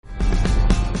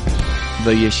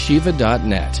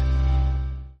theyeshiva.net.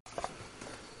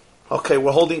 Okay,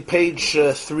 we're holding page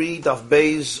 3, Daf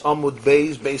Beis, Amud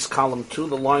Beis, Beis column 2.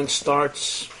 The line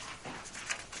starts,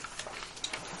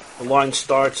 Ein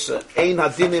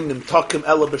hadinim nimtakim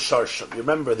ela b'sharsham.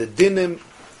 Remember, the dinim,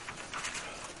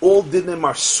 all dinim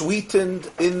are sweetened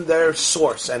in their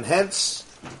source, and hence,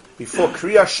 before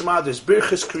Kriyas Shema, there's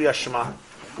Birchas Kriyas Shema,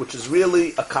 which is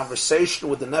really a conversation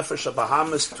with the Nefesh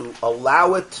HaBahamis to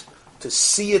allow it to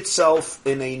see itself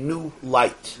in a new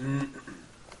light.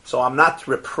 So I'm not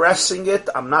repressing it,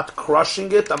 I'm not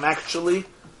crushing it, I'm actually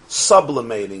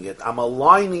sublimating it. I'm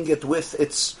aligning it with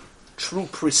its true,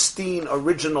 pristine,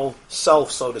 original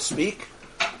self, so to speak,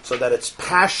 so that its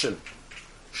passion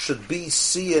should be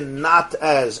seen not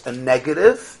as a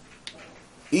negative,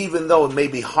 even though it may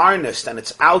be harnessed and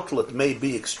its outlet may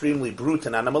be extremely brute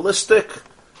and animalistic,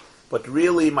 but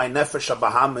really my Nefesh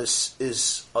HaBahamis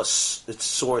is, its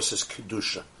source is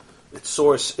Kedusha. Its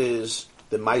source is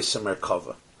the Maisa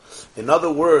Merkava. In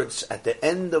other words, at the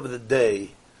end of the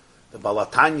day, the Baal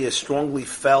HaTanya strongly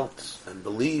felt and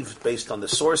believed, based on the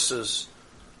sources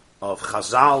of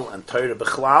Chazal and Torah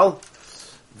B'chlal,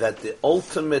 that the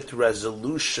ultimate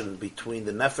resolution between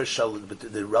the Nefesh,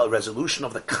 the resolution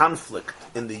of the conflict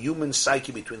in the human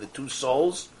psyche between the two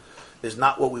souls, is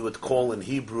not what we would call in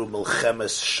Hebrew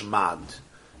Milchemes Shmad.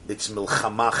 It's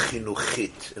Milchama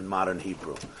Chinuchit in modern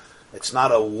Hebrew. It's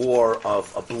not a war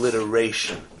of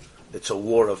obliteration. It's a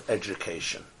war of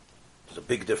education. There's a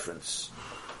big difference.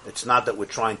 It's not that we're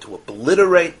trying to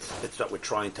obliterate, it's that we're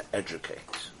trying to educate.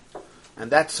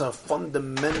 And that's a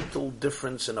fundamental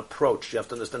difference in approach. You have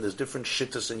to understand there's different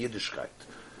shittas in Yiddishkeit.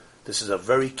 This is a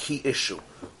very key issue.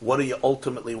 What do you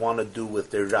ultimately want to do with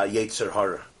the Yetzer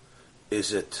Hara?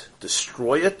 Is it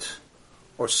destroy it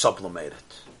or sublimate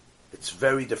it? It's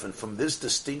very different. From this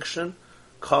distinction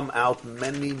come out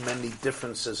many, many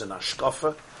differences in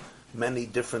Ashkafa, many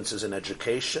differences in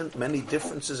education, many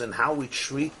differences in how we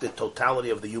treat the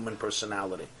totality of the human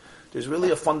personality. There's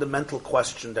really a fundamental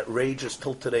question that rages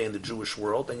till today in the Jewish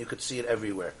world, and you could see it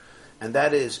everywhere. And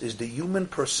that is the human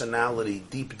personality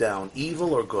deep down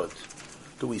evil or good?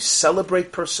 Do we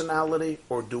celebrate personality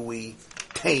or do we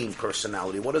tame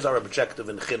personality? What is our objective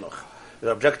in Chinuch?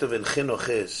 The objective in Chinuch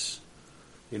is,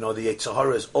 the Yetzer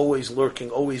Hara is always lurking,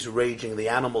 always raging. The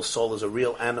animal soul is a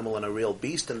real animal and a real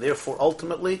beast, and therefore,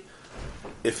 ultimately,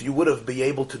 if you would have been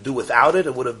able to do without it,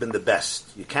 it would have been the best.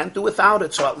 You can't do without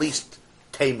it, so at least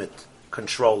tame it,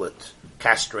 control it,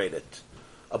 castrate it,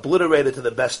 obliterate it to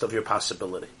the best of your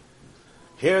possibility.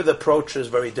 Here the approach is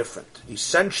very different.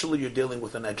 Essentially, you're dealing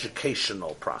with an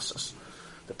educational process.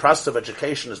 The process of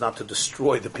education is not to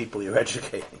destroy the people you're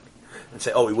educating and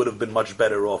say, we would have been much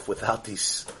better off without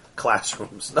these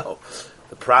classrooms. No.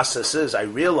 The process is, I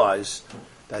realize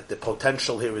that the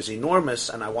potential here is enormous,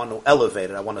 and I want to elevate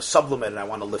it, I want to sublimate it, I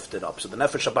want to lift it up. So the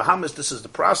Nefesh HaBahamis, this is the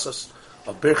process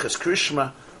of Birchas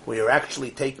Krishma, where you're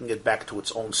actually taking it back to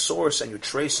its own source, and you're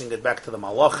tracing it back to the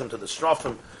Malachim, to the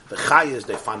Strofim, the Chayas,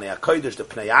 the Fanei HaKodesh, the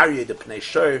Pnei Aryeh, the Pnei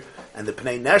Shor, and the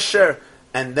Pnei Nesher,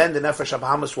 and then the Nefesh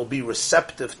HaBahamis will be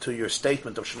receptive to your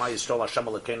statement of Shema Yisrael Hashem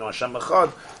Elokeinu Hashem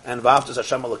Echad, and V'ahavtas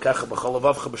Hashem Elokecha B'chol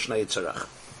Levavcha B'shnei Yitzarech.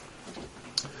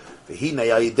 The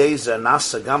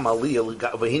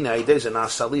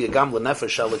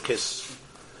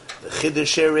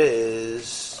Chiddush here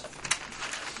is,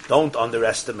 don't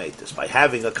underestimate this. By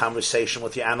having a conversation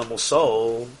with your animal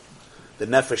soul, the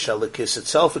Nefesh Elikis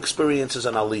itself experiences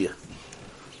an aliyah.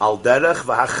 Al derech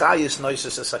v'hachayis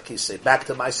noises esakise. Back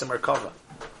to Maisa Merkava.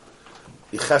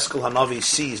 Yecheskel Hanavi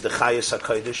sees the Chayis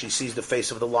HaKodesh. He sees the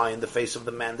face of the lion, the face of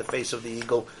the man, the face of the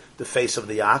eagle, the face of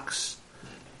the ox.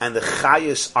 And the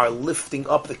Chayis are lifting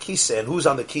up the Kisei. And who's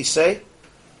on the Kisei?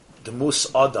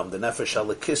 Dmus Adam, the Nefesh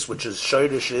Elikis, which is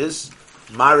Shoirish is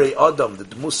Mare Adam, the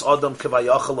Dmus Adam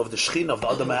Kivayachal of the Shechina, of the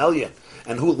Adam Ha'elyon.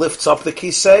 And who lifts up the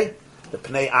Kisei? The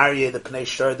Pnei Aryeh, the Pnei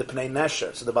Shor, the Pnei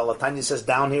Nesher. So the Baal HaTanya says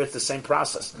down here it's the same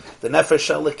process. The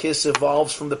Nefesh Elikis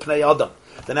evolves from the Pnei Adam.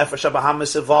 The Nefesh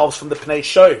HaBahamis evolves from the Pnei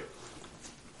Shor.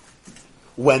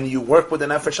 When you work with the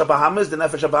Nefesh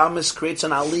HaBahamis creates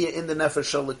an aliyah in the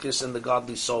Nefesh Elikis, in the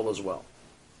godly soul as well.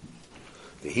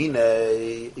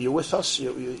 V'hine, you're with us?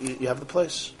 You have the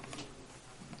place?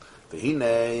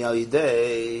 V'hine,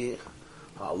 alidei,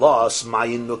 halas,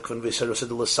 mayin nukvin v'sarusa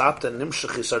de l'sata,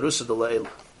 nimshach v'sarusa de l'el.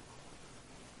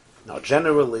 Now,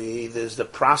 generally, there's the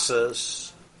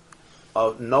process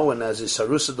of known as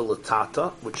Isarusa de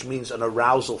Latata, which means an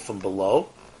arousal from below,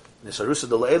 and Isarusa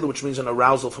de La'elu, which means an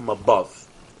arousal from above.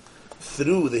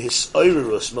 Through the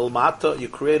Hisairus Milmata, you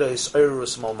create a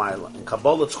Hisairus Milmaila. In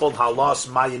Kabbalah, it's called Halas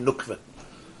Maya Nukvin.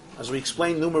 As we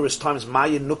explained numerous times,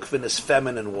 Maya Nukvin is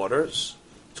feminine waters,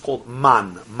 It's called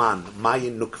man,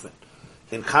 mayin nukvin.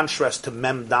 In contrast to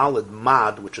mem dalid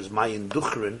mad, which is mayin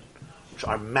duchrin, which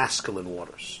are masculine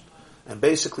waters. And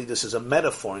basically this is a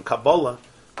metaphor in Kabbalah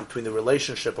between the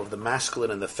relationship of the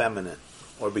masculine and the feminine,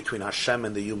 or between Hashem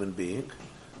and the human being,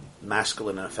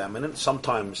 masculine and feminine.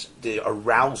 Sometimes the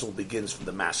arousal begins from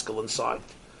the masculine side.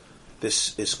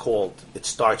 This is called, it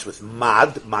starts with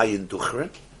mad, mayin duchrin.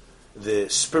 The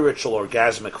spiritual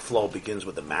orgasmic flow begins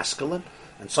with the masculine,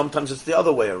 and sometimes it's the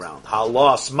other way around.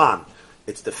 Halas man.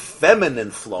 It's the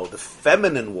feminine flow, the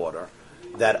feminine water,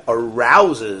 that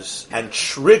arouses and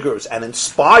triggers and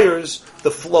inspires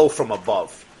the flow from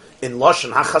above. In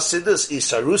Lashon HaChasidus,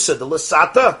 Isarusa de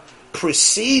Lasata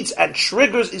precedes and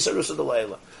triggers Isarusa de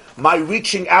Leila. My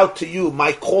reaching out to you,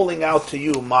 my calling out to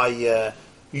you, my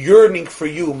yearning for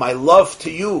you, my love to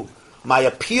you, my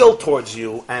appeal towards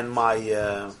you, and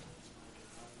my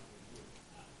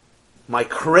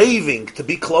craving to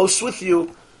be close with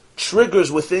you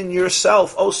triggers within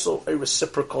yourself also a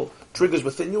reciprocal, triggers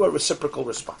within you a reciprocal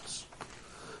response.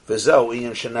 That's why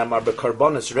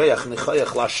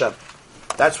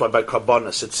by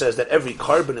karbonis it says that every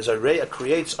carbon is a reach,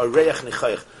 creates a reach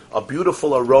nichayach, a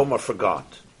beautiful aroma for God.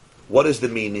 What is the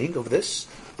meaning of this?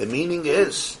 The meaning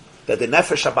is that the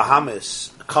nefesh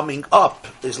habahamis coming up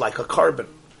is like a carbon,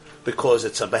 because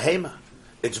it's a behema.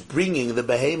 It's bringing the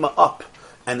behema up.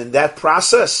 And in that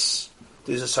process,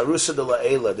 there's a sarusa de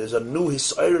la'ela, there's a new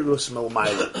hisayrus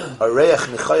milmayla, a reach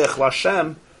nichayach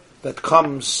l'Hashem that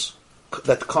comes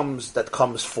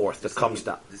forth, that comes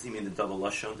down. Does he mean the double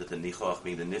lashon, that the nichach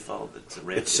being the nifal, that's a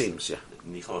reach? It seems, yeah.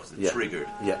 The nichach is the triggered.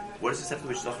 Yeah. What does this have to do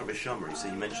with Zachar B'Shomer?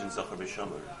 You mentioned Zachar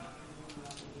B'Shomer.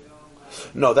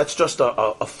 No, that's just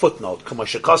a footnote. In the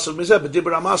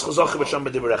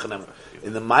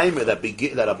Maimer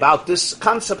that about this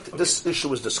concept, this issue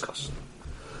was discussed.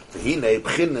 This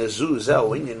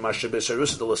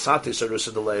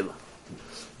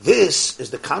is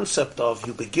the concept of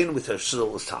you begin with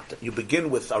you begin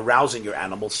with arousing your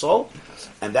animal soul,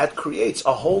 and that creates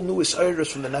a whole new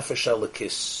isairis from the nefesh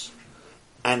elikis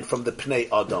and from the pnei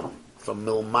adam, from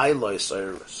milmayla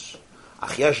isairis.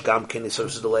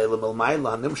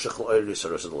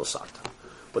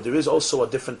 But there is also a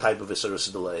different type of isairis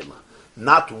delayla,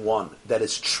 not one that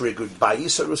is triggered by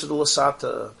isairis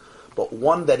delasata, but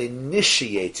one that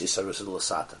initiates isairis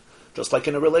delasata, just like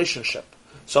in a relationship.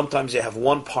 Sometimes you have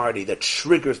one party that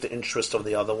triggers the interest of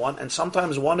the other one, and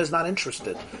sometimes one is not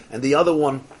interested, and the other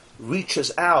one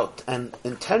reaches out and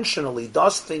intentionally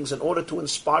does things in order to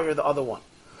inspire the other one.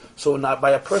 So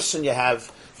by a person you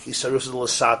have Isarus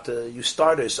Lasata, you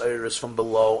start Isarus from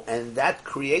below, and that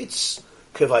creates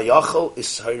Kivayachal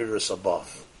Isarus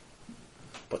above.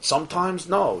 But sometimes,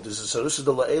 no, there's Isarus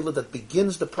La'ela that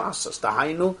begins the process.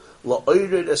 Dahainu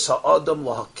La'oirid Es Ha'adam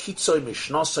La'hakitzoi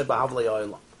Mishnasai B'havlei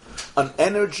Oilam. An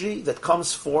energy that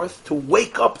comes forth to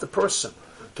wake up the person,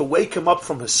 to wake him up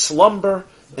from his slumber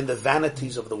in the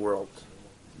vanities of the world.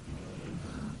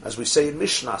 As we say in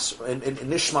Mishnas, in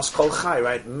Nishmas Kol Chai,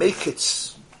 right? Make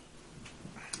it.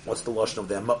 What's the lashon of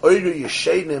them? Ma'oiru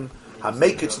yeshenim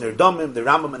ha-mekitz nirdamim. The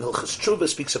Rambam in Hilchos Tshuva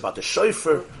speaks about the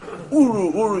shofar.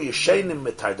 Uru yeshenim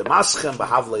mitar demaschem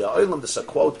b'havlei ha'olam. This is a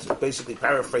quote, basically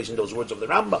paraphrasing those words of the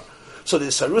Rambam. So the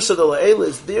Sarusa de La'ela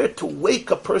is there to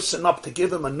wake a person up, to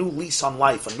give him a new lease on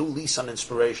life, a new lease on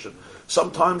inspiration.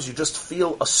 Sometimes you just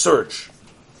feel a surge.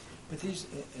 But these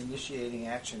initiating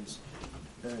actions,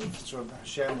 sort of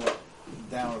Hashem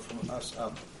down from us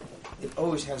up, it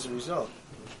always has a result,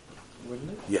 wouldn't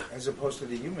it? Yeah. As opposed to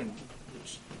the human,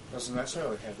 which doesn't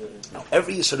necessarily have a... No,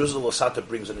 every Isarusa de Lasata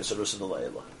brings an Isarusa de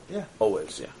La'ela. Yeah.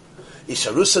 Always, yeah.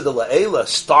 Isarusa de La'ela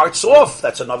starts off,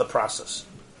 that's another process.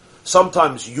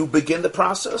 Sometimes you begin the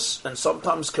process, and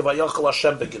sometimes Kivayachal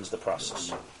Hashem begins the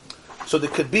process. So there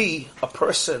could be a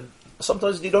person,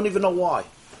 sometimes you don't even know why.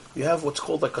 You have what's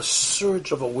called like a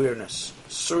surge of awareness,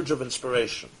 surge of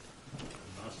inspiration.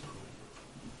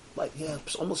 Like, yeah,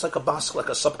 it's almost like a baskel, like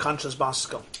a subconscious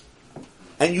baskel.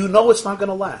 And you know it's not going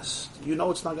to last. You know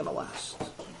it's not going to last.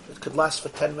 It could last for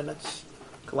 10 minutes.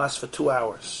 It could last for 2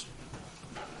 hours.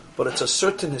 But it's a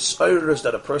certain hisayrus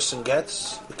that a person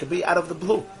gets. It could be out of the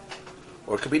blue.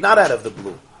 Or it could be not out of the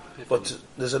blue. But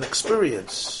there's an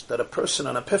experience that a person,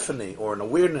 an epiphany, or an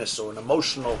awareness, or an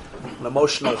emotional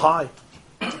high.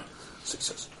 So he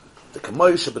says, the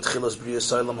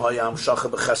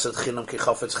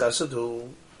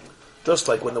just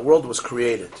like when the world was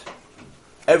created,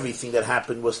 everything that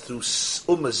happened was through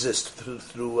umazist,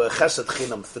 through chesed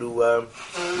chinam, through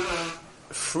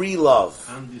free love,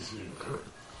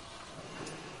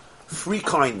 free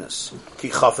kindness. Ki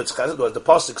chafetz chesed, as the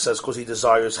pasuk says, because he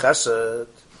desires chesed.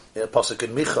 Pasuk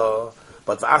in Micha,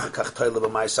 But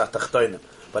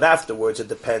afterwards, it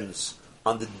depends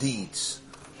on the deeds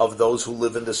of those who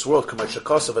live in this world. As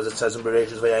it says in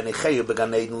Bereshit,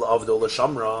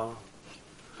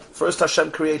 first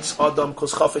Hashem creates Adam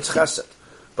because chafetz chesed.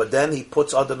 But then he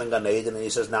puts Adam in Gan Eden and he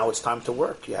says, now it's time to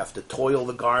work. You have to toil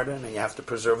the garden and you have to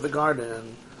preserve the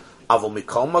garden. So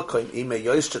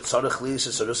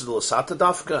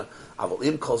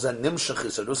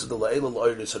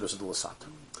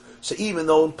even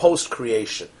though in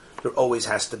post-creation there always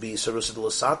has to be Sarusa de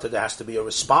Lasata, there has to be a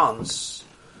response,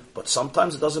 but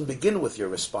sometimes it doesn't begin with your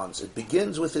response. It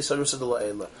begins with the Sarusa de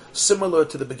La'ela, similar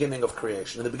to the beginning of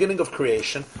creation. In the beginning of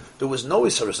creation, there was no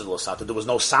Sarusa de Lasata, there was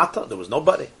no Sata, there was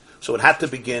nobody. So it had to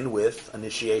begin with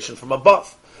initiation from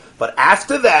above. But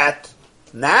after that,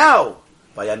 now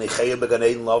it's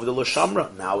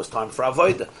time for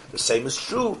Avodah. The same is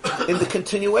true in the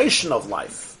continuation of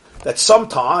life. That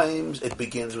sometimes it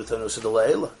begins with Sarusa de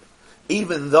La'ela.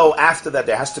 Even though after that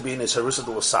there has to be an Sarusa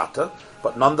de Lasata,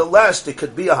 but nonetheless there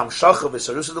could be a Hamshacha of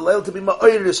Sarusa de La'ela to be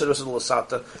Ma'ayir Sarusa de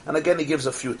Lasata. And again he gives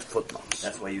a few footnotes.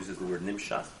 That's why he uses the word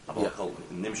Nimshach. Yeah.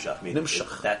 Nimshach means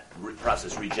that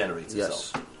process regenerates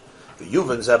itself. The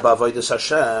Yuvan Zeba Avodas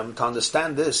Hashem, to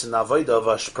understand this in the Avodah of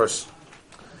a person.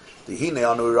 The Hine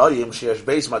Anurayim Sheyesh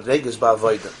Beis Madreges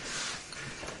Ba'Avodah.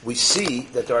 We see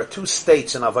that there are two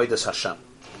states in Avodas Hashem.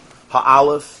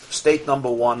 Ha'alef, state number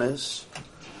one is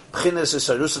B'chinas is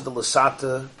Sarusa de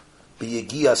Lasata,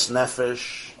 B'yegias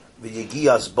Nefesh,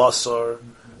 B'yegias Basar,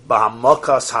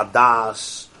 B'hamakas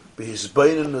Hadas,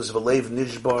 B'hizbeinus V'leiv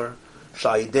Nishbar,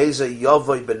 Sha'ideze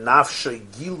Yavoy B'nafshay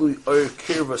Gilui Ur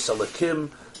Kirvas Alakim,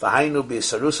 V'hainu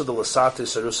B'sarusa de Lasata,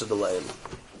 Sarusa de La'ela.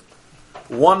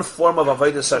 One form of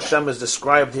Avodas Hashem is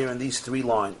described here in these three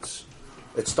lines.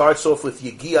 It starts off with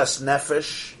Yegias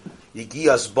Nefesh,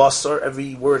 Yegias Basar,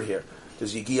 every word here.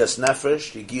 There's Yegias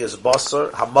Nefesh, Yegias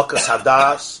Basar, Hamakas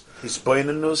Hadas,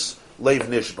 Hisboinenus, Leiv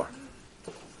Nishbar.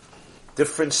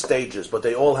 Different stages, but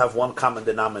they all have one common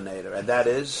denominator, and that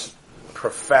is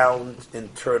profound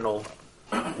internal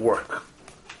work.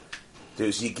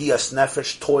 There's Yegias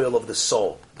Nefesh, toil of the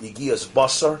soul. Yegias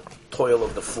Basar, toil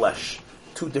of the flesh.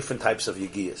 Two different types of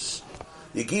Yegias.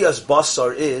 Yegias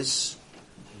Basar is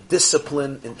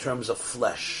discipline in terms of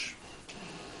flesh.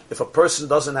 If a person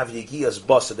doesn't have Yegias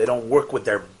Basar, they don't work with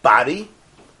their body,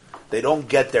 they don't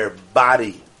get their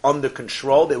body under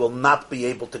control, they will not be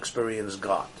able to experience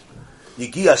God.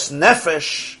 Yegias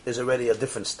Nefesh is already a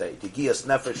different state. Yegias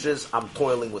Nefesh is, I'm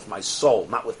toiling with my soul,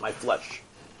 not with my flesh.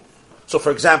 So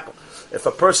for example, if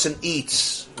a person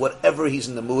eats whatever he's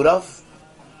in the mood of,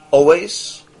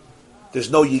 always, there's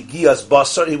no Yegias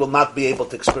Basar, he will not be able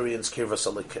to experience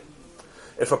Kirvas Alikim.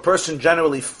 If a person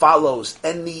generally follows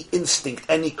any instinct,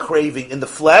 any craving in the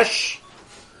flesh,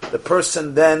 the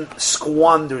person then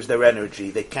squanders their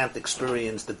energy. They can't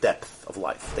experience the depth of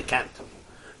life. They can't.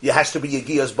 It has to be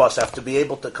Yegias Basar. I have to be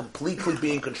able to completely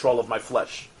be in control of my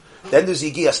flesh. Then there's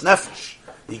Yegias Nefesh.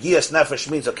 Yegias Nefesh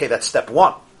means, okay, that's step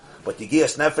one. But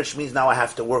Yegias Nefesh means now I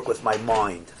have to work with my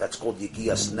mind. That's called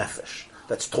Yegias Nefesh.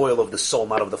 That's toil of the soul,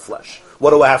 not of the flesh.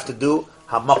 What do I have to do?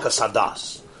 Hamakas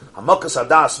Hadas. Hamakas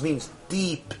Hadas means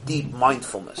deep, deep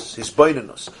mindfulness.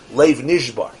 Hisboinenus, Leiv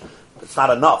Nishbar. It's not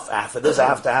enough. After this, I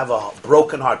have to have a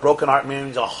broken heart. Broken heart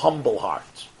means a humble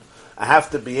heart. I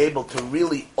have to be able to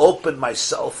really open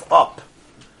myself up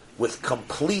with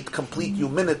complete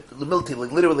humility,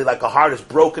 literally like a heart is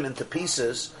broken into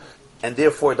pieces, and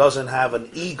therefore doesn't have an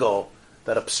ego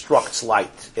that obstructs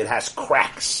light. It has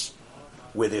cracks.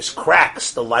 Where there's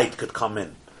cracks, the light could come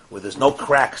in. Where there's no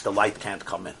cracks, the light can't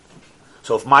come in.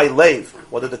 So if my leiv,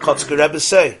 what did the Kotzker Rebbe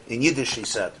say? In Yiddish he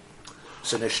said,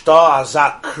 Senishta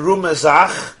azak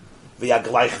krumezach via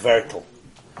gleich vertel.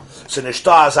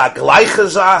 Senishta azak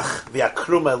gleichezach via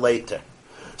krume later.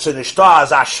 Senishta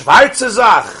azak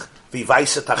schwarzezach wie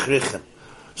weiße tachrichen.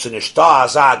 Senishta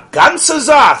azak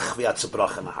ganzezach via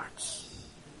zerbrochene hearts.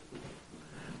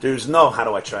 There's no, how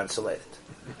do I translate it?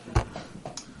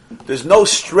 There's no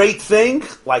straight thing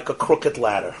like a crooked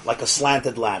ladder, like a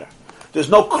slanted ladder. There's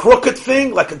no crooked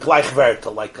thing like a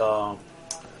gleichvertel, like a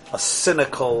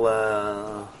cynical,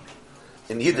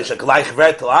 in Yiddish, a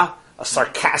gleichvertel, a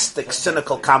sarcastic,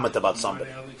 cynical comment about somebody.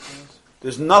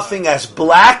 There's nothing as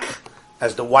black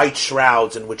as the white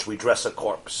shrouds in which we dress a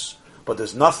corpse. But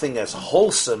there's nothing as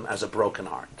wholesome as a broken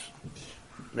heart.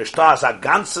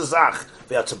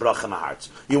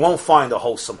 You won't find a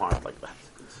wholesome heart like that.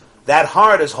 That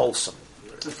heart is wholesome.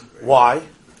 Why?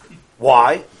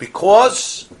 Why?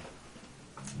 Because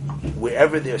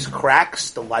wherever there's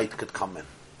cracks, the light could come in.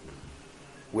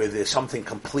 Where there's something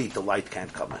complete, the light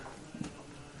can't come in.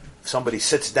 If somebody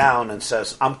sits down and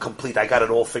says, I'm complete, I got it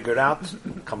all figured out,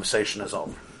 conversation is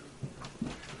over.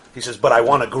 He says, but I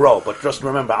want to grow, but just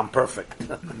remember, I'm perfect.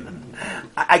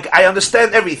 I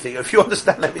understand everything. If you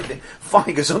understand everything,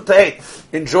 fine, gesundheit,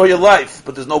 enjoy your life,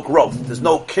 but there's no growth. There's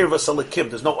no kirvas alakim,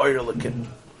 there's no oyer alakim.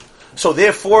 So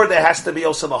therefore, there has to be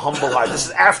also the humble heart. This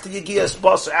is after Yigiyas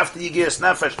Bas, after Yigiyas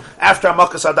Nefesh, after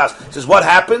Amakas Adas. This is what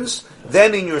happens.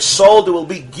 Then in your soul, there will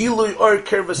be Gilui or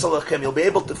Kirvas alakim. You'll be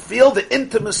able to feel the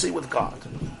intimacy with God.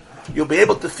 You'll be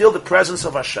able to feel the presence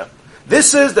of Hashem.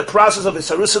 This is the process of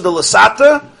Isarusa de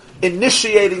Lasata,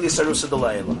 initiating the Isarusa de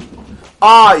La'ela.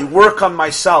 I work on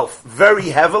myself very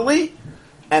heavily,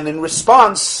 and in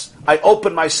response, I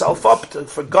open myself up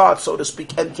for God, so to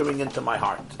speak, entering into my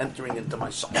heart, entering into my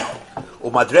soul.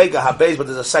 Umadrega habez, but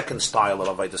there's a second style of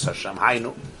Avodas Hashem.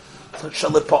 Hainu.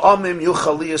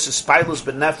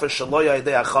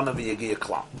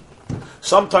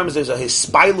 Sometimes there's a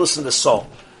hispilus in the soul.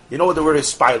 You know what the word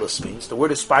hispilus means? The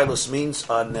word hispilus means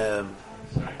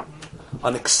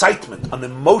an excitement, an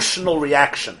emotional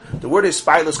reaction. The word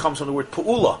hispilus comes from the word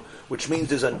pu'ula, which means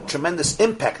there's a tremendous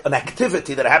impact, an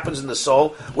activity that happens in the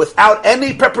soul without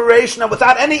any preparation and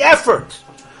without any effort.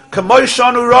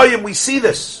 Kamoishanu royim, we see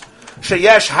this.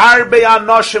 Sheyesh harbe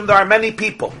anoshim, there are many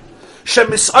people.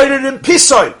 Shemisayrim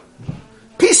pisoim.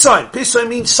 Pisoim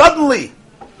means suddenly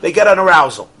they get an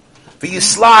arousal.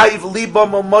 V'yislaiv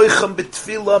libam u'moichem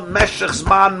b'tfila meshech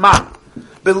zman ma.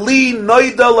 Beli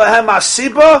noida lehem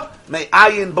asiba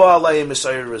me'ayin bo alayim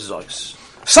misayir rezois.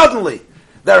 Suddenly,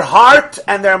 their heart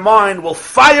and their mind will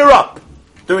fire up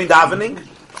during davening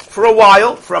for a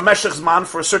while, for a meshech zman,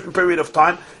 for a certain period of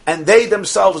time, and they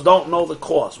themselves don't know the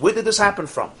cause. Where did this happen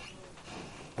from?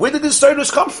 Where did this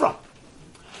service come from?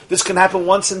 This can happen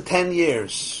once in 10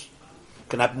 years. It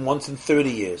can happen once in 30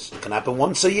 years. It can happen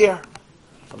once a year.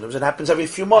 Sometimes it happens every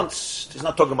few months. He's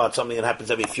not talking about something that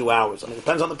happens every few hours. I mean, it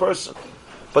depends on the person.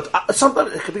 But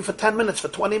sometimes it could be for 10 minutes, for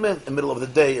 20 minutes, in the middle of the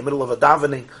day, in the middle of a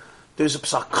davening. There's a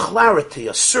clarity,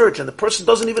 a surge, and the person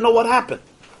doesn't even know what happened.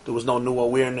 There was no new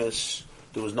awareness.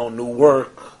 There was no new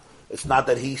work. It's not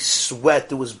that he sweat.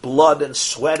 There was blood and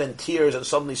sweat and tears, and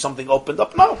suddenly something opened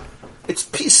up. No. It's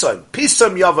pisam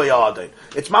yavayadin.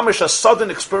 It's mamish, a sudden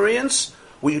experience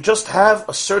where you just have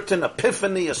a certain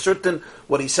epiphany, a certain,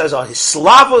 what he says, a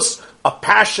hislavus, a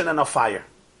passion and a fire.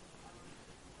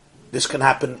 This can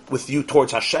happen with you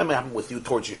towards Hashem, it happen with you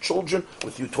towards your children,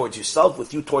 with you towards yourself,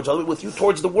 with you towards others, with you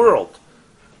towards the world.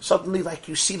 Suddenly, like,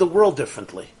 you see the world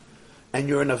differently. And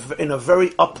you're in a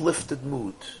very uplifted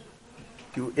mood.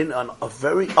 You're in a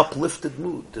very uplifted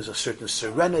mood. There's a certain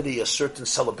serenity, a certain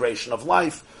celebration of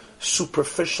life.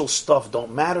 Superficial stuff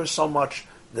don't matter so much.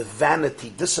 The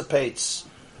vanity dissipates.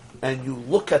 And you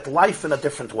look at life in a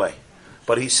different way.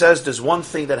 But he says there's one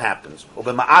thing that happens.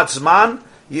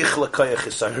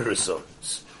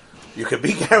 You can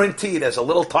be guaranteed as a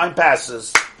little time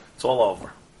passes, it's all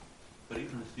over.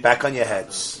 Back on your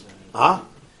heads. Huh?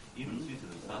 Even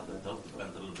it does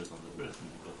depend a little bit on the person,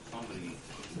 because somebody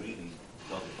really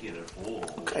doesn't hear at all.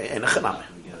 Okay,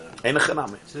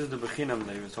 This is the Bechinam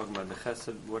that he was talking about, the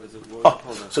Chesed, what is it?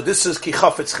 So this is Ki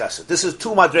Chafetz Chesed. This is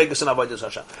two Madregas in Avodas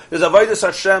Hashem. There's Avodas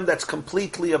Hashem that's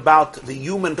completely about the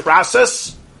human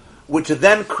process, which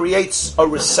then creates a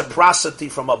reciprocity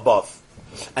from above.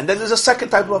 And then there's a second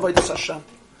type of Avodas Hashem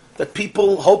that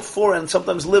people hope for and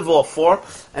sometimes live off for,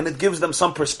 and it gives them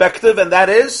some perspective, and that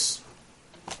is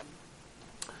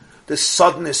this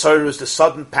sudden isurus, the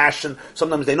sudden passion.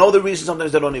 Sometimes they know the reason,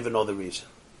 sometimes they don't even know the reason.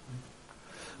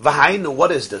 V'hainu,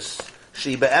 what is this?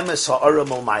 She be'emes ha'ara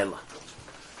mulmayla.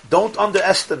 Don't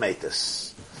underestimate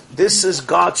this. This is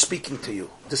God speaking to you.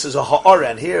 This is a ha'ara,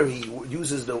 and here he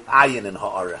uses the ayin in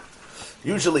ha'ara.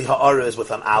 Usually ha'ara is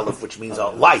with an aleph, which means a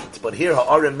light, but here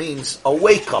ha'ara means a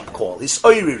wake-up call.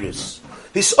 Hisoiriris.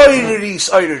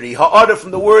 Hisoiriri. Ha'ara from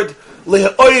the word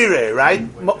li'oire, right?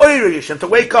 Ma'oirishim, to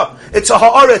wake up. It's a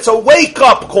ha'ara, it's a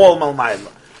wake-up call,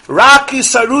 malmayla. Raki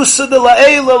sarusa de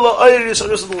la'ela la'oiri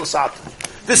sarusa de la'sata.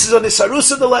 This is an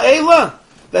isarusa de la'ela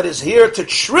that is here to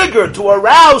trigger, to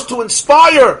arouse, to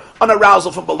inspire an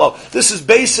arousal from below. This is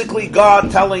basically God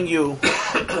telling you,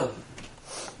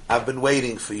 I've been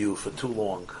waiting for you for too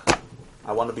long.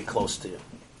 I want to be close to you.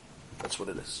 That's what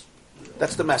it is.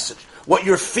 That's the message. What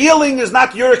you're feeling is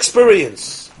not your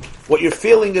experience. What you're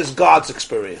feeling is God's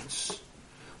experience.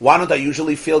 Why don't I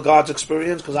usually feel God's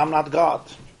experience? Because I'm not God.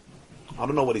 I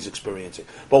don't know what he's experiencing.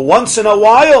 But once in a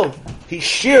while, he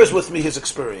shares with me his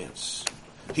experience.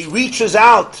 He reaches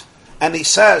out and he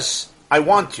says, I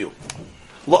want you.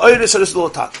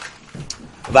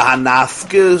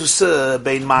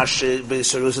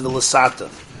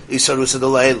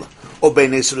 What's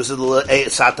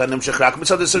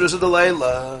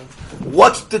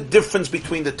the difference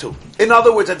between the two? In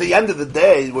other words, at the end of the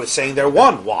day, we're saying they're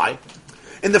one. Why?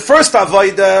 In the first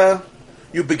avodah,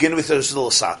 you begin with Sarusa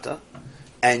L'Sata,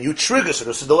 and you trigger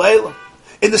Sarusa D'Leila.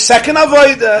 In the second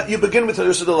avodah, you begin with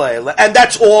Sarusa D'Leila, and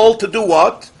that's all to do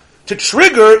what? To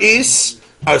trigger is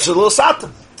Sarusa L'Sata.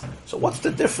 So what's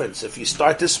the difference if you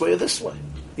start this way or this way?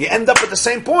 You end up at the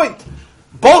same point.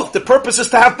 Both. The purpose is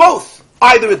to have both.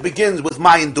 Either it begins with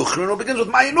Mayin Duchrin or it begins with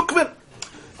Mayin Ukvin.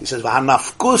 He says,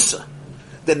 V'hanafkusa.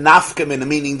 The nafkamin,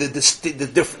 meaning the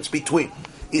difference between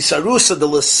Isarusa de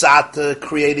L'Sata,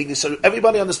 creating Isarusa.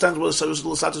 Everybody understands what Isarusa de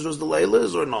L'Sata, Isarusa de Leila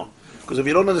is, or no? Because if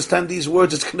you don't understand these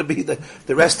words, it's going to be the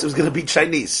rest is going to be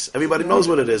Chinese. Everybody knows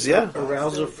what it is, yeah?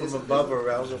 Arousal from above,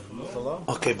 arousal from below.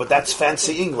 Okay, but that's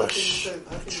fancy English.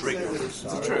 Trigger.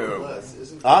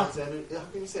 Huh? How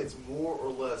can you say it's more or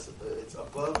less? It's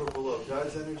above or below?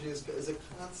 God's energy is a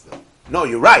constant. No,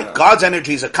 you're right. God's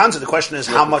energy is a constant. The question is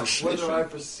how much. Whether I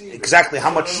perceive Exactly,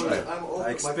 how much. I'm over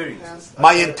I experience.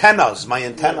 My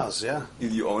antennas, yeah.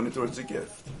 Either you own it or it's a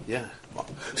gift. Yeah.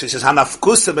 So he says,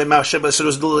 Hanafkusa b'ma'asheba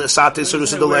Sarusa D'Sata,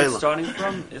 Sarusa Where it's D'Leila. starting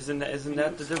from? Isn't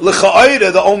that the difference?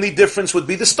 L'cha'oira, the only difference would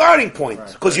be the starting point,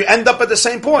 because you end up at the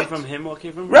same point. From him or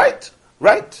came from him?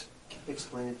 Right.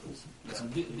 Explain it, please.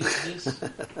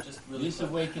 This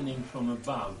awakening from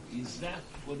above, is that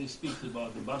what he speaks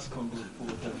about, the Baskel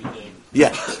report every day?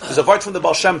 Yeah. There's a word from the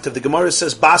Baal Shem Tov. The Gemara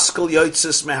says, Baskel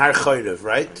yotzis mehar chayrev,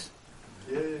 right?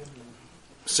 Yeah.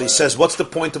 So he says, what's the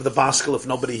point of the Baskel if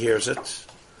nobody hears it?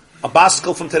 A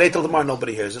Baskel from today till tomorrow,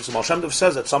 nobody hears it. So Baal Shem Tov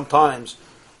says that sometimes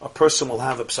a person will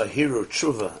have a psahiru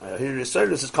tshuva. A hiru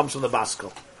service comes from the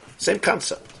Baskel. Same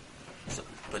concept.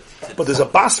 But there's a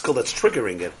Baskel that's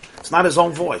triggering it. It's not his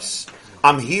own voice.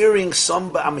 I'm hearing,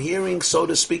 so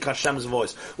to speak, Hashem's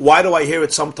voice. Why do I hear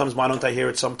it sometimes? Why don't I hear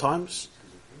it sometimes?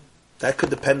 That could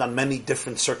depend on many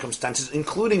different circumstances,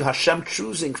 including Hashem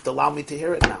choosing to allow me to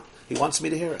hear it now. He wants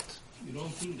me to hear it. You don't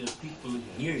think that people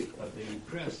hear it, but they're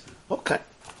impressed. Okay.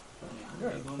 They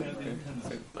don't have the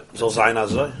antenna. So Zayin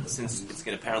Azoi. Since it's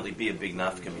going to apparently be a big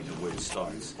nafkami to where it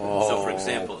starts. Oh. So for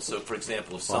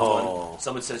example, if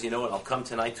someone says, you know what, I'll come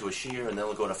tonight to a shir, and then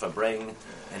we'll go to Fabreng,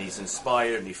 and he's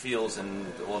inspired and he feels, and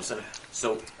all of a sudden,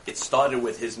 so it started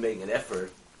with his making an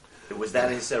effort. It was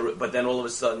that his, but then all of a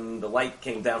sudden the light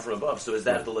came down from above. So is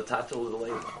that the latato or the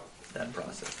label? That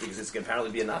process, because it's going to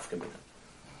apparently be a nafkami.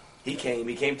 He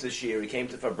came to the shir, he came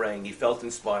to Fabreng, he felt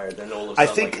inspired, and all of a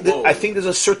sudden, I think there's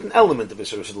a certain element of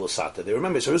Isarusa L'Sata.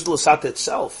 Remember, Isarusa L'Sata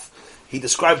itself, he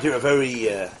described here a very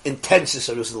intense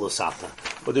Isarusa L'Sata.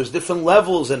 But there's different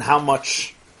levels in how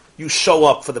much you show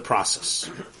up for the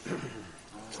process.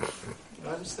 I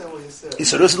understand what you said.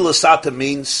 Isarusa L'Sata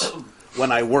means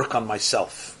when I work on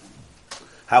myself.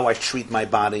 How I treat my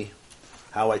body,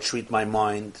 how I treat my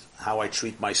mind, how I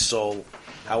treat my soul,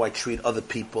 how I treat other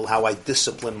people, how I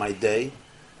discipline my day,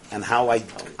 and how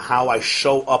I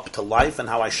show up to life and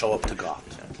how I show up to God.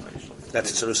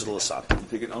 That's Isarusa L'Sata.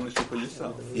 You take ownership for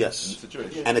yourself. Yes.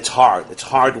 And it's hard. It's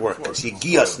hard work. It's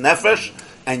Yigias Nefesh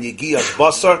and Yigias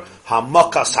Basar,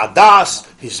 Hamakas Hadas,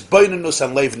 Hisbeinunus,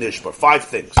 and Leiv Nishbar. 5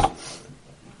 things.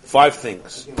 5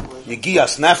 things.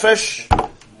 Yigias Nefesh,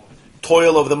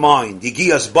 toil of the mind.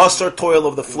 Yigias Basar, toil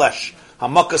of the flesh.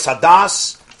 Hamakas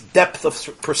Hadas, depth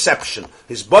of perception.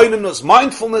 Hisbeinunus,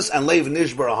 mindfulness, and Leiv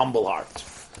Nishbar, a humble heart.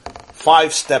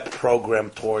 5-step program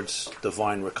towards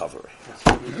divine recovery.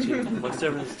 What's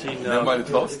the difference between By the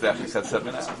 12 steps, he said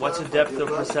 7 steps. what's the depth of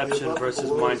perception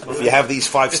versus mindfulness? If you have these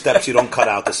 5 steps, you don't cut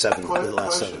out the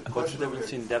last 7. What's the difference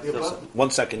between depth of 1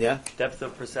 second, yeah? depth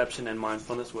of perception and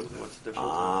mindfulness? What's the difference? What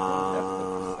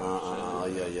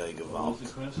was the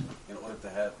question? in order to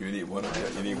have You need one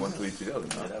to each the other.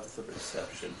 No? depth of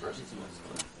perception versus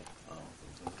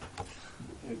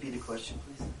Repeat the question,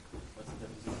 please. what's the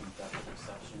difference between depth of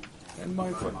perception? And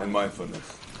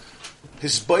mindfulness.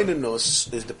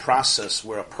 Hisbeinunus is the process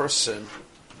where a person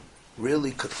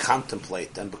really could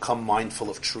contemplate and become mindful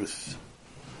of truth.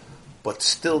 But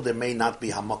still there may not be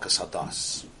Hamakas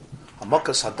Hadas.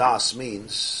 Hamakas Hadas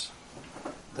means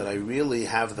that I really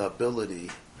have the ability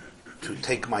to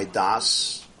take my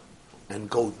das and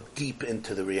go deep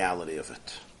into the reality of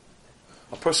it.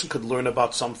 A person could learn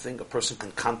about something, a person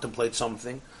can contemplate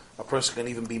something, a person can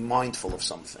even be mindful of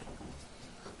something.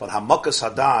 But Hamakas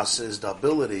Hadas is the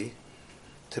ability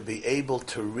to be able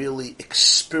to really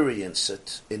experience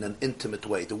it in an intimate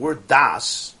way. The word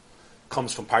das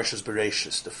comes from Parshas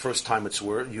Bereshis. The first time it's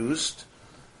used,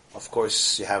 of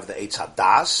course, you have the Eitz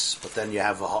Hadas, but then you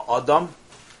have a Ha'adam,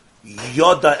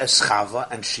 Yoda es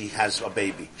Chava, and she has a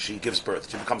baby. She gives birth.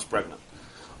 She becomes pregnant.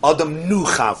 Adam nu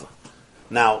Chava.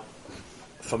 Now,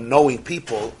 from knowing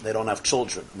people, they don't have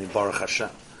children. I mean, Baruch Hashem.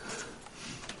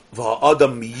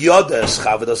 V'ha'adam yada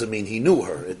eschava doesn't mean he knew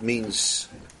her. It means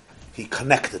he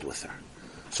connected with her.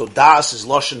 So das is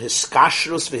loshen his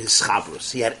skashrus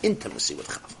v'his He had intimacy with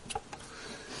Chava.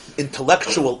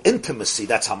 Intellectual intimacy,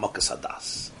 that's hamakas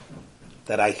hadas.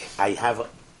 That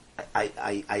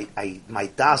my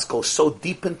das goes so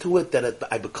deep into it that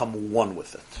I become one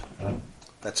with it.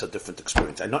 That's a different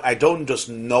experience. I don't just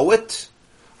know it.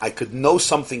 I could know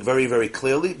something very, very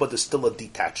clearly, but there's still a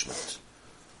detachment.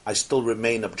 I still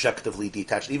remain objectively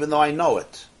detached, even though I know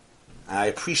it. I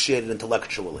appreciate it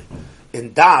intellectually.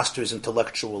 In das, there's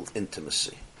intellectual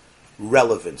intimacy,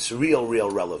 relevance, real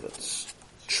relevance,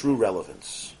 true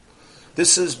relevance.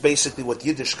 This is basically what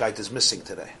Yiddishkeit is missing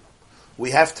today.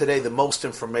 We have today the most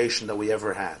information that we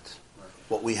ever had.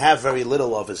 What we have very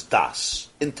little of is das,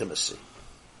 intimacy.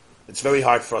 It's very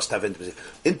hard for us to have intimacy.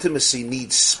 Intimacy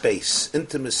needs space.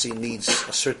 Intimacy needs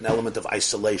a certain element of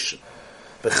isolation.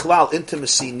 B'chlal,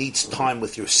 intimacy needs time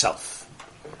with yourself.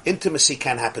 Intimacy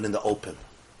can't happen in the open.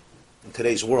 In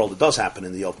today's world, it does happen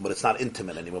in the open, but it's not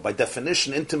intimate anymore. By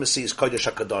definition, intimacy is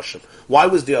kodesh hakadoshim. Why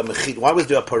was there a mechid? Why was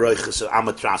there a paroiches, a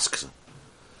amatraskse?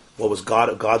 What was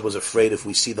God? God was afraid if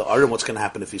we see the Aron, what's going to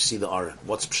happen if you see the Aron?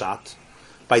 What's pshat?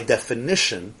 By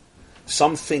definition,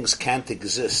 some things can't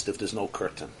exist if there's no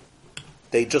curtain.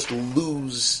 They just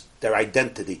lose their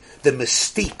identity. The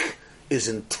mystique is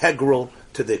integral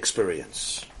to the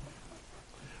experience.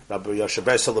 Rabbi Yoshe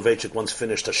Soloveitchik once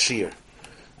finished a shir,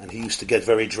 and he used to get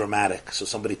very dramatic. So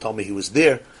somebody told me he was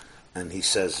there, and he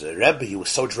says, Rebbe, he was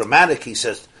so dramatic, he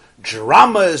says,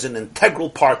 drama is an integral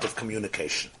part of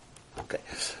communication. Okay.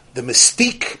 The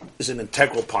mystique is an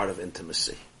integral part of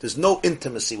intimacy. There's no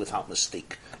intimacy without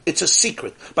mystique. It's a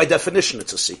secret. By definition,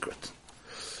 it's a secret.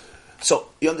 So,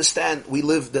 you understand, we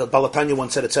live, the Balatanya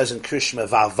once said, it says in Krishma,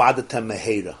 Va'avadata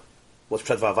mehera. What's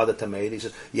Pshat Va'avadata mehera? He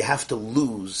says, you have to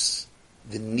lose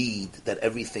the need that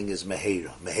everything is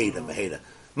mehera.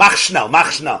 Mach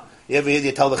schnell. You ever hear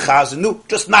you tell the Chazan, no,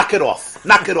 just knock it off.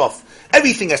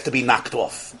 Everything has to be knocked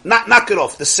off. Knock it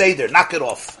off. The Seder, knock it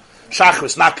off.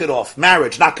 Shachris, knock it off.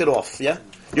 Marriage, knock it off. Yeah?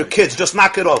 Your kids, just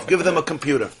knock it off. Give them a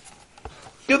computer.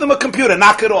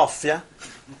 Knock it off. Yeah?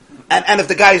 And if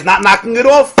the guy is not knocking it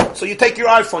off, so you take your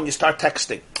iPhone, you start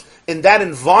texting. In that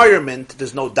environment,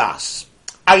 there's no das.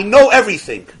 I know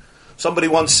everything. Somebody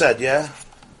once said,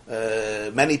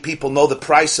 many people know the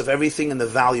price of everything and the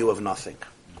value of nothing.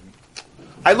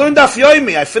 I learned Daf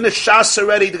Yomi. I finished Shas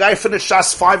already. The guy finished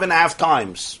Shas 5.5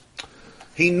 times.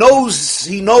 He knows,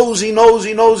 and he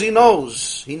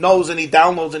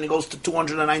downloads and he goes to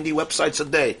 290 websites a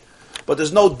day. But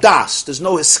there's no das, there's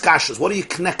no hiskashas. What are you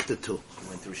connected to? He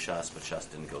went through Shas, but Shas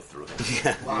didn't go through him.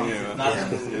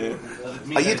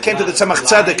 A Yid came to the Tzemach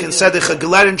Tzedek and said, "Ich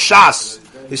gelern Shas."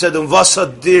 He said, "Was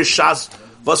hat dir Shas?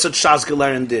 Was hat Shas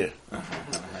gelern dir?"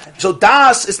 So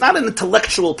das is not an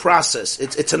intellectual process.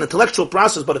 It's an intellectual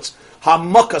process, but it's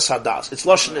hamakas hadas. It's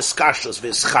loshen iskashos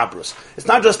v'ischabrus. It's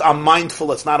not just I'm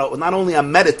mindful. It's not only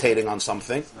I'm meditating on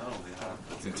something.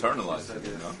 It's internalizing,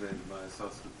 you know?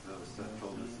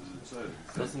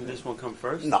 Doesn't this one come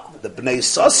first? No, the Bnei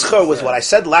Yissaschar was what I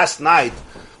said last night.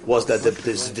 Was that the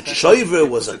Shoiver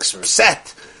was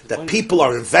upset that people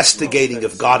are investigating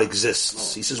if God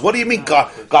exists. He says, "What do you mean God?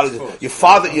 Your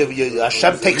father, your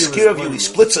Hashem takes care of you. He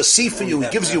splits a sea for you. He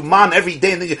gives you man every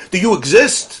day. And then do you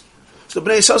exist?" So the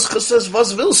Bnei Yissaschar says,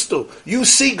 "Was willst du? You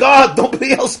see God.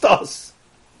 Nobody else does."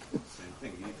 Same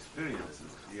thing. He experiences.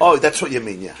 Oh, that's what you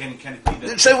mean, yeah. Can it be The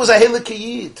that? Shoiver was a Hilike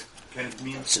Yid. Can it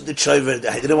mean? So the Shoiver,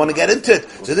 I didn't want to get into it.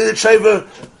 So the Shoiver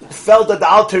felt that the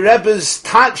Alter Rebbe's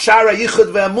Shara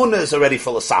Yichud Ve'emunah is already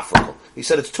philosophical. He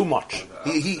said it's too much.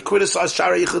 He criticized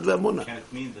Shara Yichud Ve'emunah. Can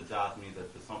it mean that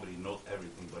somebody knows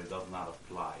everything but it does not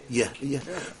apply? Yeah.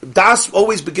 Das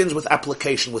always begins with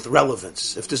application, with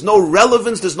relevance. If there's no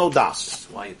relevance, there's no das.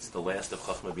 That's why it's the last of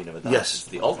Chachma Bina V'das. Yes. It's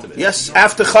the ultimate. Yes,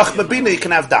 after Chachma Bina, you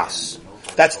can have das.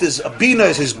 That's this. Bina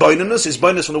is his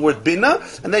boinus from the word bina,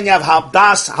 and then you have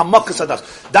das, hamakas hadas.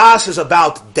 Das is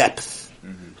about depth.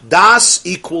 Das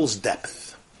equals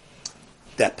depth.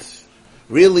 Depth.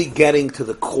 Really getting to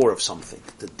the core of something.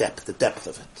 The depth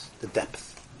of it. The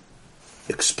depth.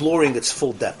 Exploring its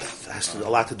full depth. It has a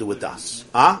lot to do with das.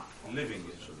 Living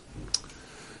it.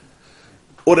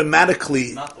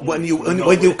 Automatically, when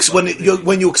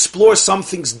you explore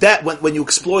something's depth, when you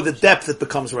explore the depth, it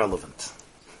becomes relevant.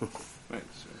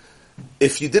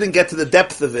 If you didn't get to the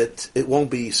depth of it, it won't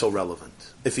be so relevant.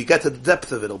 If you get to the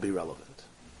depth of it, it'll be relevant.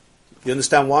 You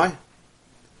understand why?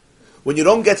 When you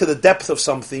don't get to the depth of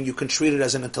something, you can treat it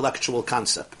as an intellectual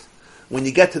concept. When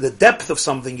you get to the depth of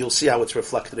something, you'll see how it's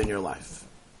reflected in your life.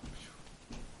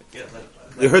 Yeah,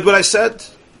 You heard what I said?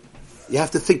 You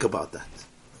have to think about that.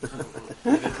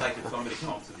 It's like if somebody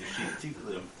comes to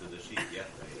the sheet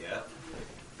yesterday, yeah?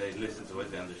 They listen to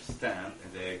it, they understand,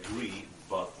 and they agree,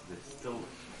 but they're still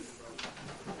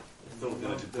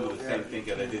going to do the same thing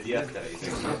that they did yesterday.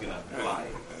 They're not going to apply.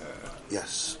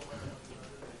 Yes.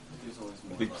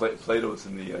 I think Plato was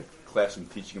in the classroom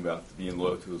teaching about being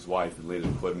loyal to his wife, and later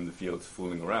caught him in the fields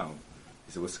fooling around.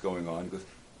 He said, "What's going on?" He goes,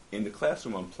 "In the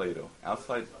classroom, I'm Plato.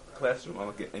 Outside the classroom, I'm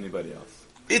like anybody else."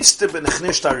 It's the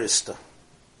benechnisht arista.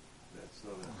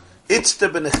 It's the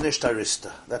benechnisht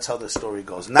arista. That's how the story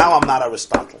goes. Now I'm not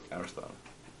Aristotle.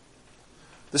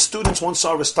 The students once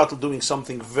saw Aristotle doing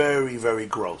something very, very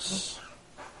gross,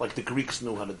 like the Greeks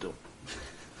knew how to do.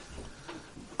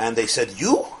 And they said,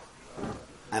 "You?"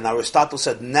 And Aristotle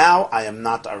said, "Now I am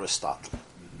not Aristotle."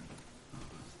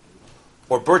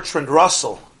 Or Bertrand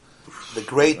Russell, the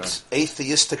great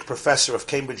atheistic professor of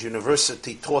Cambridge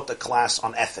University, taught a class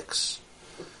on ethics.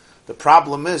 The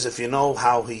problem is, if you know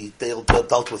how he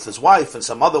dealt with his wife and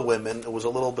some other women, it was a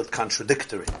little bit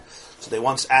contradictory. So they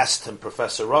once asked him,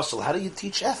 Professor Russell, how do you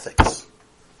teach ethics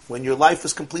when your life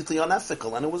is completely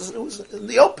unethical? And it was in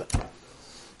the open.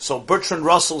 So Bertrand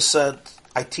Russell said,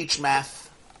 "I teach math,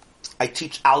 I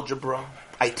teach algebra,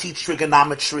 I teach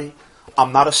trigonometry.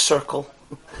 I'm not a circle,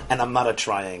 and I'm not a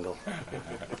triangle."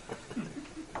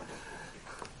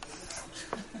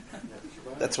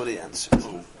 That's what he answered.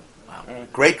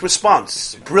 Great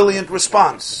response. Brilliant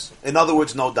response. In other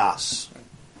words, no das.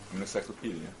 An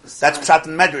encyclopedia. That's Pshat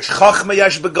and Medrash. Chachma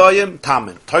yesh begoyim,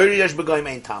 tamen. Torah yesh begoyim,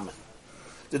 ain't tamen.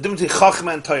 The difference between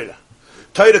Chachma and Torah.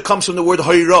 Torah comes from the word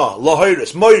hoira,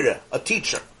 lahoiris, moira, a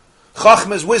teacher.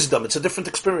 Chachma is wisdom. It's a different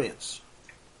experience.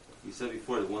 You said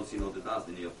before that once you know the das,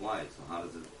 then you apply it. So how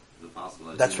does it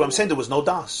possible? That's what I'm saying. There was no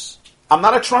das. I'm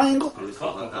not a triangle.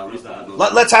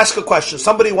 Let's ask a question.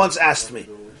 Somebody once asked me,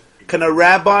 can a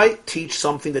rabbi teach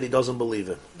something that he doesn't believe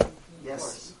in?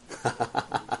 Yes.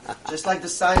 Just like the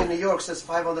sign in New York says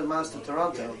 500 miles to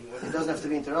Toronto. It doesn't have to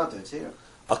be in Toronto, it's here.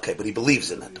 Okay, but he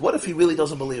believes in it. What if he really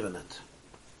doesn't believe in it?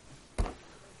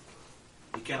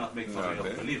 He cannot make somebody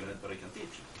else believe in it, but he can teach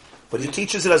it. But he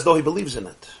teaches it as though he believes in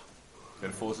it.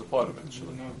 Then it falls apart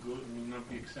eventually.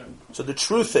 So the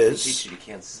truth is,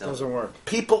 doesn't work.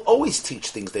 People always teach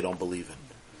things they don't believe in.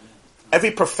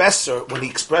 Every professor, when he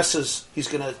expresses,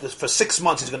 for 6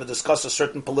 months, he's going to discuss a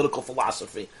certain political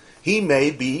philosophy. He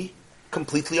may be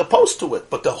completely opposed to it,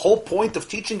 but the whole point of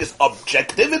teaching is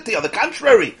objectivity. On the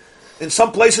contrary, in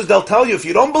some places they'll tell you, if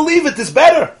you don't believe it, it's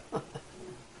better.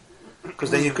 Because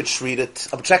then you could treat it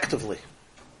objectively.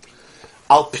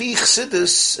 Al pi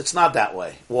chassidus, it's not that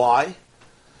way. Why?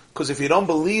 Because if you don't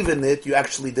believe in it, you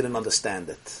actually didn't understand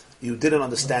it. You didn't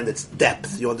understand its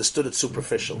depth. You understood it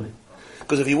superficially.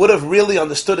 Because if you would have really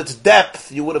understood its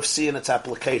depth, you would have seen its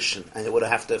application, and it would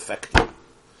have to affect you.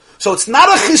 So it's not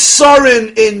a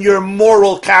chisaron in your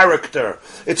moral character.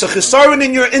 It's a chisaron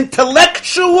in your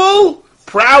intellectual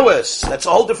prowess. That's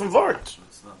a whole different word.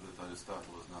 It's not that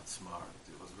Aristotle was not smart.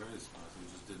 He was very smart. He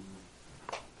just didn't.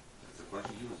 That's the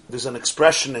question he used. There's an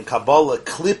expression in Kabbalah,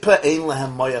 klipa ein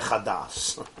lehem moyach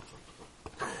hadas.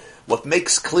 What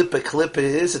makes klipa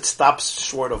is it stops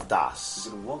short of das. He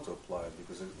didn't want to apply it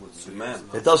because it was demand.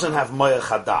 It doesn't have moyach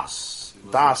hadas.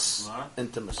 Das,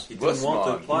 intimacy. He didn't want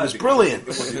to apply it. It was brilliant. It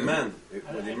was demand. It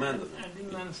was demanded. I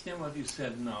didn't understand what you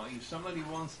said now. If somebody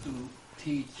wants to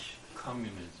teach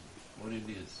communism, what it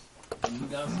is, and he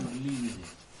doesn't believe in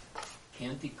it,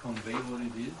 can't he convey what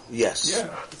it is? Yes. Yeah.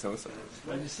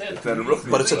 But you said,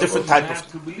 but it's a different type of.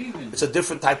 to believe in It's a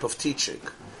different type of teaching.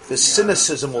 The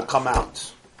cynicism will come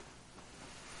out.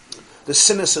 The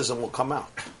cynicism will come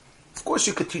out. Of course,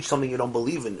 you could teach something you don't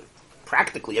believe in.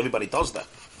 Practically, everybody does that.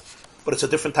 But it's a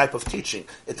different type of teaching.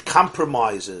 It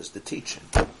compromises the teaching.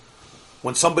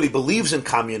 When somebody believes in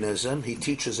communism, he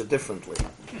teaches it differently.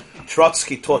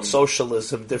 Trotsky taught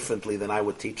socialism differently than I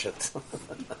would teach it.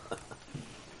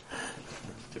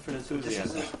 Different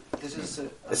enthusiasm.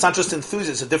 It's not just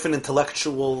enthusiasm, it's a different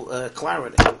intellectual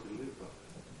clarity.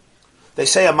 They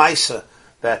say a Maisa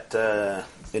that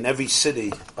in every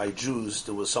city by Jews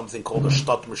there was something called a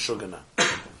Shtat Meshugana.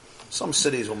 Some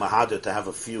cities were mahadir to have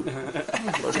a few.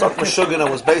 Shtat Meshugana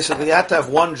was basically, you had to have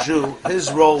one Jew, his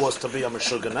role was to be a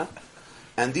Meshugana,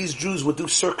 and these Jews would do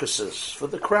circuses for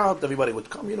the crowd. Everybody would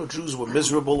come. Jews were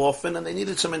miserable often, and they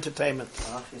needed some entertainment.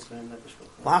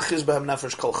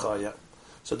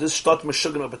 So this Shtat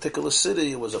Meshugana in a particular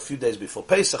city, it was a few days before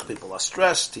Pesach, people are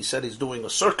stressed. He said he's doing a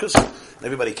circus, and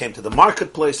everybody came to the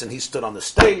marketplace, and he stood on the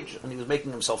stage, and he was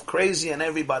making himself crazy, and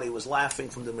everybody was laughing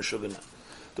from the Meshugana.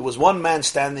 There was one man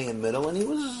standing in the middle, and he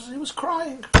was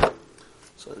crying.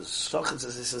 So he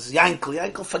says,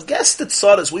 Yankel, forget the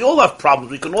tzaras. We all have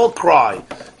problems. We can all cry.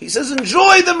 He says,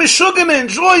 enjoy the Meshugana.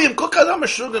 Enjoy him. Guck at the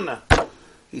Meshugana.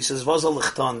 He says, was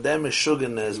lichtan? Der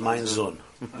Meshugana is mein Sohn.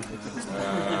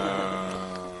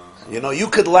 You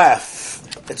could laugh.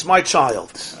 It's my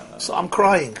child. So I'm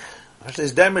crying. I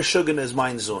says, der Meshugana is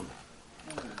mein Sohn.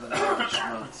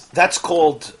 That's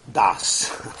called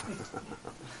das.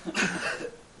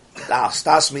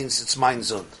 Das means it's mein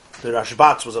Sohn. The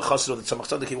Rashbatz was a chassid of the Tzemach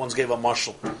Tzedek. He once gave a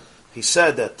marshal. He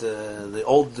said that the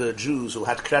old Jews who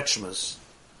had kretschmas,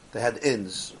 they had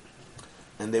inns,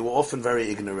 and they were often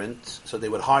very ignorant, so they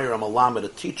would hire a malamed, a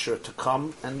teacher, to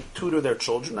come and tutor their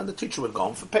children, and the teacher would go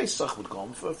home for Pesach, would go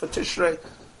home for Tishrei,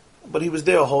 but he was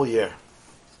there a whole year.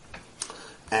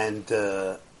 And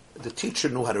the teacher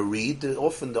knew how to read.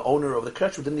 Often the owner of the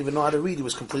kretschma didn't even know how to read. He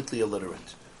was completely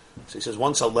illiterate. So he says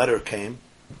once a letter came,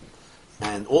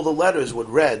 and all the letters were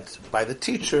read by the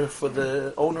teacher for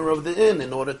the owner of the inn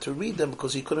in order to read them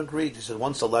because he couldn't read. He said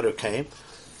once a letter came,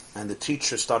 and the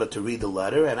teacher started to read the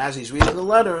letter, and as he's reading the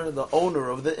letter, the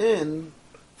owner of the inn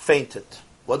fainted.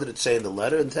 What did it say in the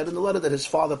letter? It said in the letter that his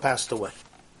father passed away.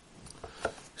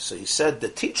 So he said the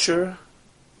teacher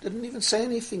didn't even say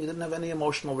anything. He didn't have any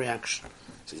emotional reaction.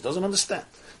 So he doesn't understand.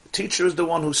 The teacher is the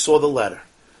one who saw the letter.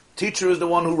 Teacher is the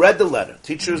one who read the letter.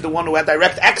 Teacher is the one who had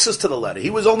direct access to the letter. He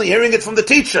was only hearing it from the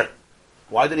teacher.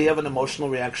 Why did he have an emotional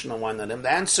reaction and why not him?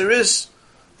 The answer is,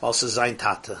 Zayin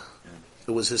Tata.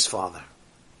 It was his father.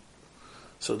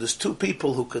 So there's two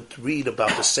people who could read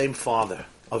about the same father,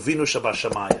 Avinu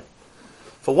Shabashamayim.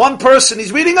 For one person,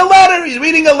 he's reading a letter. He's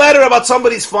reading a letter about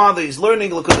somebody's father. He's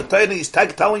learning, look at the Torah, he's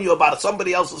telling you about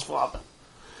somebody else's father.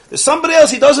 There's somebody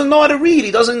else, he doesn't know how to read.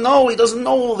 He doesn't know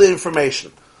all the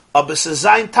information.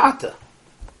 Zayin Tata.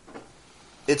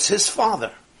 It's his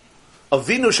father.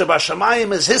 Avinu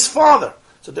Shabashamayim is his father.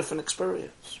 It's a different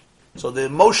experience. So the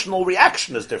emotional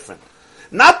reaction is different.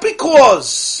 Not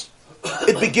because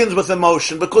it begins with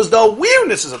emotion, because the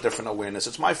awareness is a different awareness.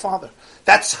 It's my father.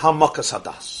 That's Hamakas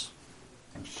Hadas.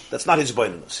 That's not his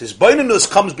Bainanus. His Bainanus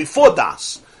comes before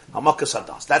Das. Hamakas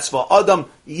Hadas. That's for Adam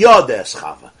Yades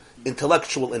Chava.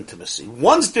 Intellectual intimacy.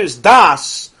 Once there's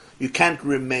Das, you can't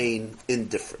remain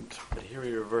indifferent. But here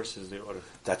he reverses the order.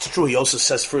 That's true. He also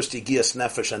says first Yigiyas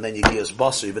Nefesh and then Yigiyas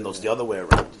Basar, even though it's the other way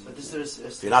around. But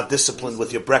if you're not disciplined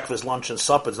with your breakfast, lunch, and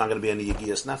supper, it's not going to be any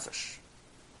Yigiyas Nefesh.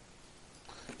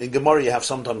 In Gemara, you have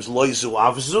sometimes Loizu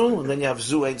Avzu, and then you have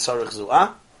Zu Ein Sarach Zu.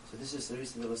 So this is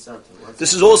Sarisa de Lasanta.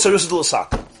 This is all Sarisa de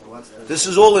Lasanta. This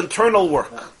is all internal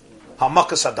work.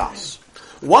 Hamakas Hadas.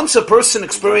 Once a person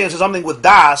experiences something with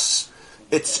Das,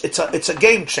 it's a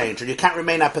game changer. You can't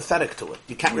remain apathetic to it.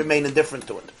 You can't remain indifferent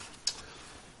to it.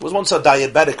 There was once a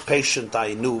diabetic patient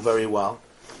I knew very well,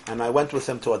 and I went with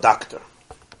him to a doctor.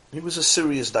 He was a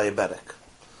serious diabetic.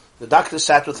 The doctor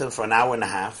sat with him for an hour and a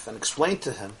half and explained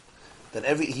to him that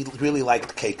he really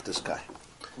liked cake, this guy.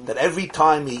 That every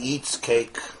time he eats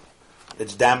cake,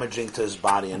 it's damaging to his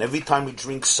body. And every time he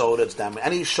drinks soda, it's damaging.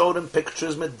 And he showed him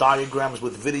pictures with diagrams,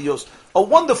 with videos. A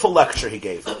wonderful lecture he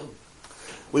gave him.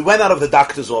 We went out of the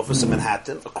doctor's office in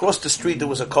Manhattan. Across the street there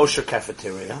was a kosher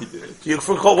cafeteria.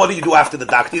 What do you do after the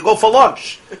doctor? You go for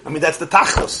lunch. I mean, that's the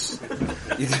tachlis.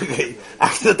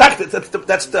 After the doctor,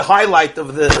 that's the highlight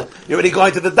of the... You're already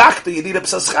going to the doctor, you need a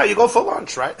psascha, you go for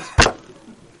lunch, right?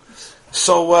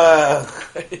 So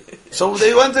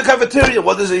they went to the cafeteria.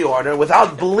 What does he order?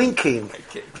 Without blinking,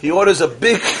 he orders a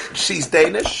big cheese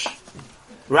Danish,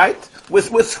 right? With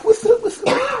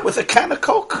a can of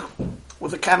Coke.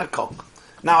 With a can of Coke.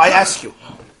 Now I ask you,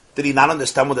 did he not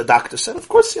understand what the doctor said? Of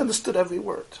course he understood every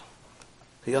word.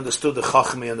 He understood the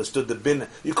chachma, he understood the bin.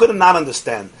 You couldn't not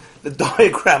understand. The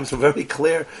diagrams were very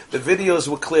clear, the videos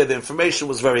were clear, the information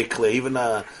was very clear. Even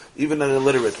an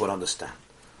illiterate would understand.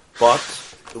 But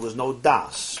there was no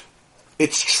das.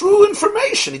 It's true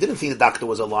information. He didn't think the doctor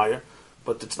was a liar,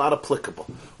 but it's not applicable.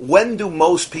 When do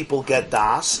most people get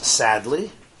das?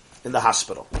 Sadly, in the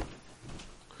hospital.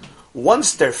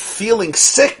 Once they're feeling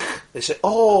sick, they say,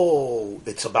 oh,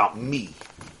 it's about me.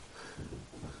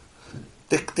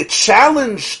 The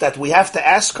challenge that we have to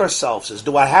ask ourselves is,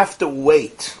 do I have to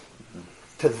wait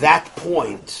to that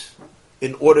point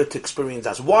in order to experience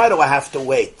that? Why do I have to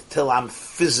wait till I'm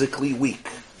physically weak?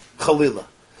 Chalila.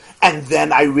 And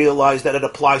then I realize that it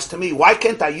applies to me. Why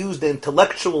can't I use the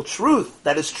intellectual truth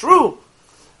that is true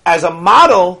as a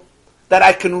model that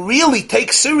I can really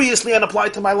take seriously and apply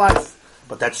to my life?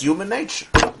 But that's human nature.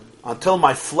 Until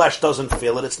my flesh doesn't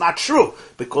feel it, it's not true.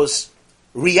 Because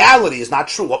reality is not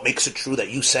true. What makes it true? That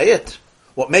you say it.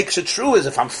 What makes it true is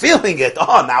if I'm feeling it,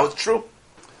 now it's true.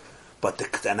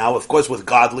 And now, of course, with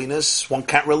godliness, one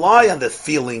can't rely on the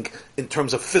feeling in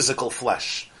terms of physical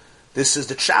flesh. This is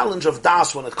the challenge of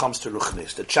Das when it comes to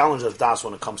Ruchnis, the challenge of Das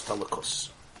when it comes to Likus.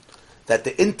 That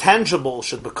the intangible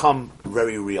should become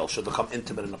very real, should become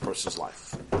intimate in a person's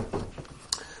life.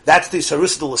 That's the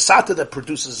Sarusda Lasata that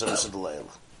produces Sarusda Leila.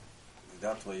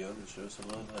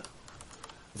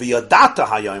 V'yadata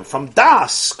hayom. From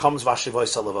Das comes Vashivoy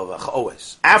Salavavach,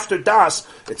 always. After Das,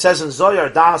 it says in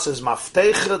Zoyar, Das is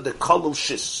Maftecha de Kolul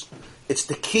Shis. It's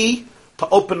the key to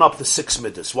open up the 6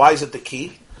 midas. Why is it the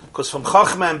key? Because from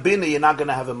Chachma and Bina, you're not going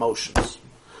to have emotions.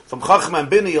 From Chachma and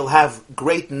Bina, you'll have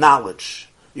great knowledge.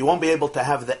 You won't be able to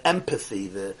have the empathy,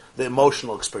 the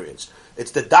emotional experience.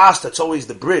 It's the Das that's always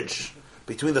the bridge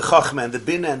between the Chachma and the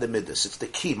Bina and the Midas. It's the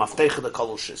key, Maftecha de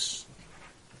Kolul Shis.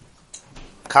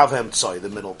 Kav Hem Tzoy, the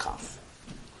middle Kav.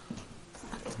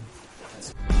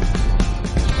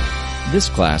 This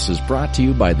class is brought to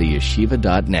you by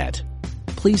theyeshiva.net.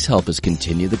 Please help us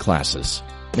continue the classes.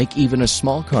 Make even a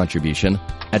small contribution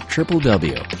at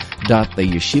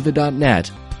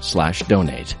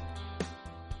www.theyeshiva.net/donate.